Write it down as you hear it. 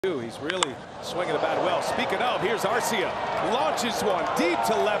He's really swinging the bat well. Speaking of, here's Arcia. Launches one deep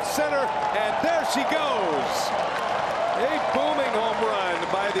to left center, and there she goes. A booming home run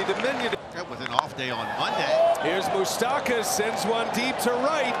by the diminutive. With an off day on Monday. Here's Moustakas, sends one deep to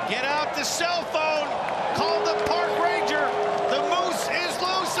right. Get out the cell phone. Call the park ranger. The moose is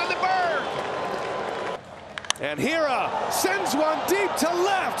loose in the bird. And Hira sends one deep to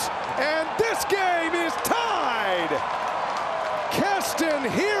left, and this game is tied.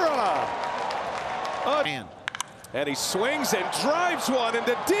 Keston Hira. And he swings and drives one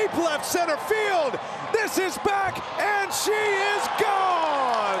into deep left center field. This is back, and she is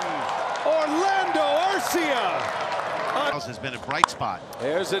gone. Orlando Arcia. Has been a bright spot.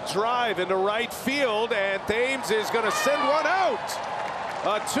 There's a drive into right field, and Thames is going to send one out.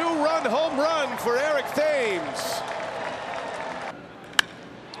 A two-run home run for Eric Thames.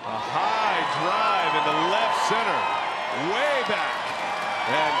 A high drive into left center, way back.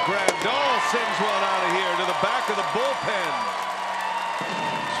 And Grandal sends one out of here to the back of the bullpen.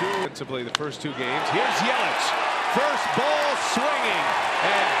 Defensively the first two games. Here's Yelich. First ball swinging,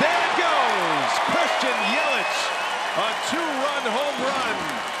 and there it goes. Christian Yelich, a two-run home run.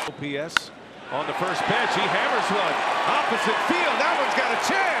 OPS on the first pitch. He hammers one opposite field. That one's got a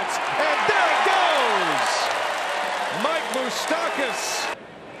chance, and there it goes. Mike Moustakas.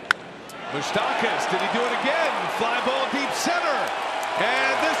 Moustakas, did he do it again? Fly ball deep center,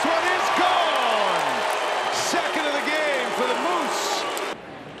 and this one is gone. Second of the game for the Moose.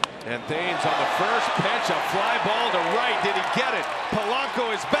 And Thames on the first pitch, a fly ball to right. Did he get it?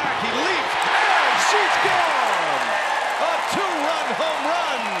 Polanco is back. He leaps, and she's gone. A two-run home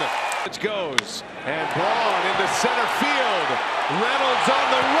run. It goes, and Braun into center field. Reynolds on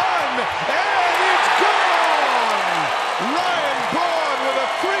the run, and it's gone. Ryan Braun with a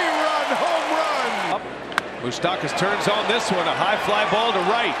three-run home run. Moustakas turns on this one, a high fly ball to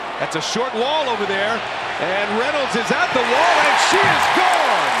right. That's a short wall over there, and Reynolds is at the wall, and she is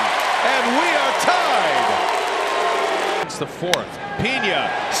gone. And we are tied. It's the fourth. Pena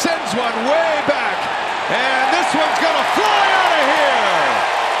sends one way back, and this one's gonna fly out of here.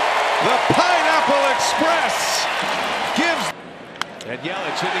 The Pineapple Express gives. And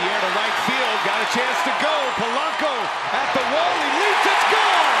Yelich in the air to right field, got a chance to go. Polanco at the wall, he leaps, it's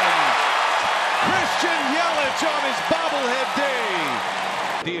gone. Christian Yelich on his bobblehead day.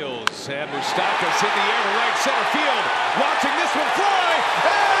 Deals, and Moustakas in the air to right center field, watching this one fly,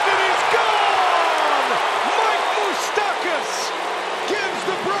 and it is gone! Mike Moustakas gives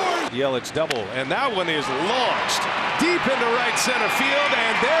the Brewers. Yelich double, and that one is launched deep into right center field,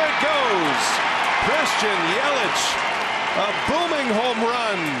 and there it goes. Christian Yelich, a booming home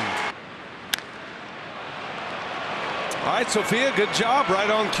run. All right, Sophia, good job, right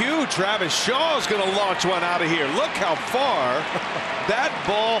on cue. Travis Shaw is going to launch one out of here. Look how far that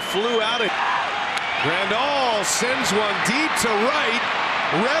ball flew out of. Grandal sends one deep to right.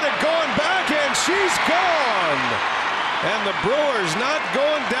 Reddick going back, and she's gone. And the Brewers not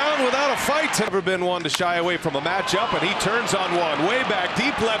going down without a fight. Never been one to shy away from a matchup, and he turns on one way back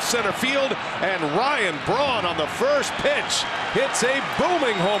deep left center field, and Ryan Braun on the first pitch hits a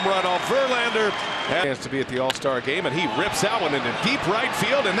booming home run off Verlander. Chance to be at the All-Star game, and he rips that one into deep right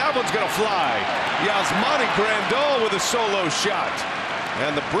field, and that one's going to fly. Yasmani Grandal with a solo shot,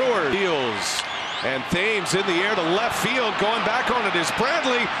 and the Brewers deals. And Thames in the air to left field, going back on it is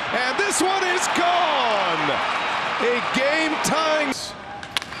Bradley, and this one is gone. A game-tying.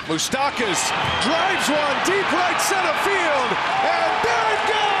 Moustakas drives one deep right center field, and there it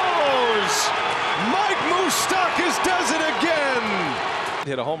goes. Mike Moustakas does it again.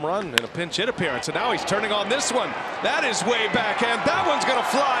 Hit a home run in a pinch hit appearance, and now he's turning on this one. That is way back, and that one's going to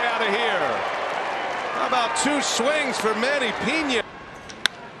fly out of here. How about two swings for Manny Pena?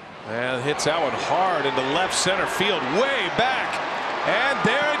 And hits that one hard into left center field, way back. And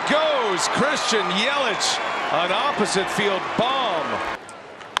there it goes. Christian Yelich, an opposite field bomb.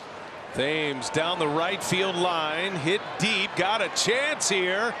 Thames down the right field line, hit deep, got a chance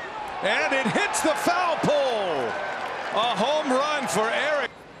here, and it hits the foul pole. A home run for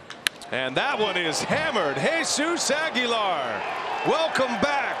Eric. And that one is hammered. Jesus Aguilar, welcome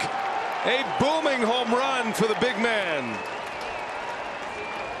back. A booming home run for the big man.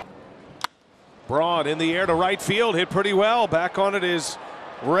 Braun in the air to right field, hit pretty well. Back on it is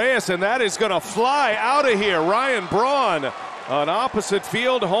Reyes, and that is going to fly out of here. Ryan Braun, an opposite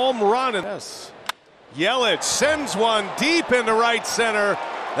field home run. Yes. Yelich sends one deep into right center.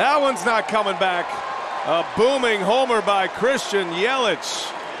 That one's not coming back. A booming homer by Christian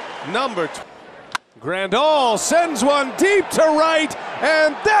Yelich. Number 2. Grandal sends one deep to right,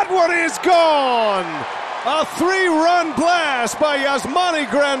 and that one is gone. A 3-run blast by Yasmani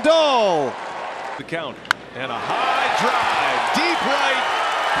Grandal. The count and a high drive, deep right.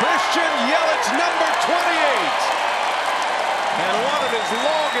 Christian Yelich, number 28. And one of his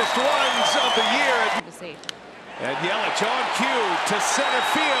longest runs of the year. And Yelich on cue to center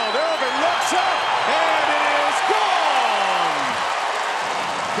field. Irvin looks up, and it is gone.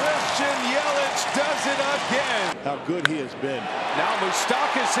 Christian Yelich does it again. How good he has been. Now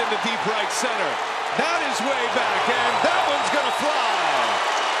Moustakas in the deep right center. That is way back, and that one's going to fly.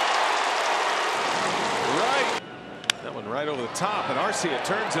 Right. That one right over the top, and Arcia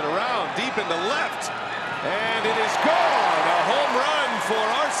turns it around deep into left. And it is gone. A home run for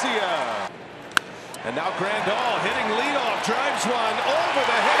Arcia. And now Grandal hitting leadoff, drives one over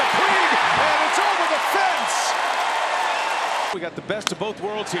the head of Puig, and it's over the fence. We got the best of both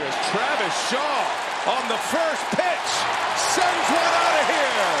worlds here. Travis Shaw on the first pitch sends one out of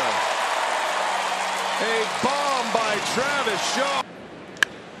here. A bomb by Travis Shaw.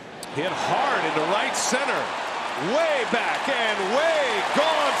 Hit hard into right center. Way back and way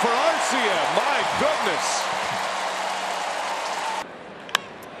gone for Arcia. My goodness.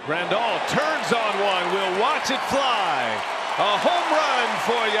 Grandal turns on one. We'll watch it fly. A home run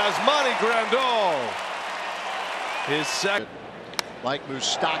for Yasmani Grandal. His second. Like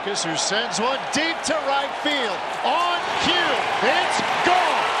Moustakas, who sends one deep to right field. On cue. It's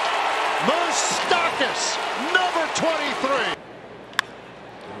gone. Moustakas, number 23.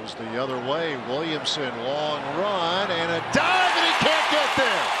 Goes the other way. Williamson, long run, and a dive, and he can't get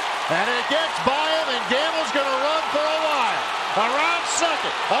there. And it gets by him, and Gamble's going to run for a while. Around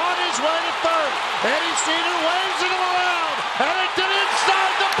second, on his way to third. Eddie Cedar waves it around, and it did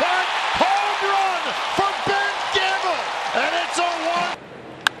inside the park. Home run for Ben Gamble, and it's a one.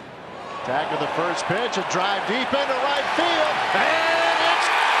 Tag of the first pitch, a drive deep into right field, and it's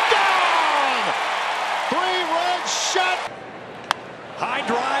gone. 3-run shot. High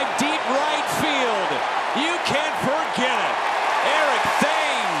drive, deep right field. You can't forget it. Eric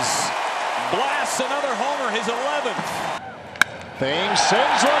Thames blasts another homer, his 11th. Thames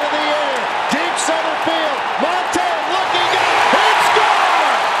sends one in the air, deep center field.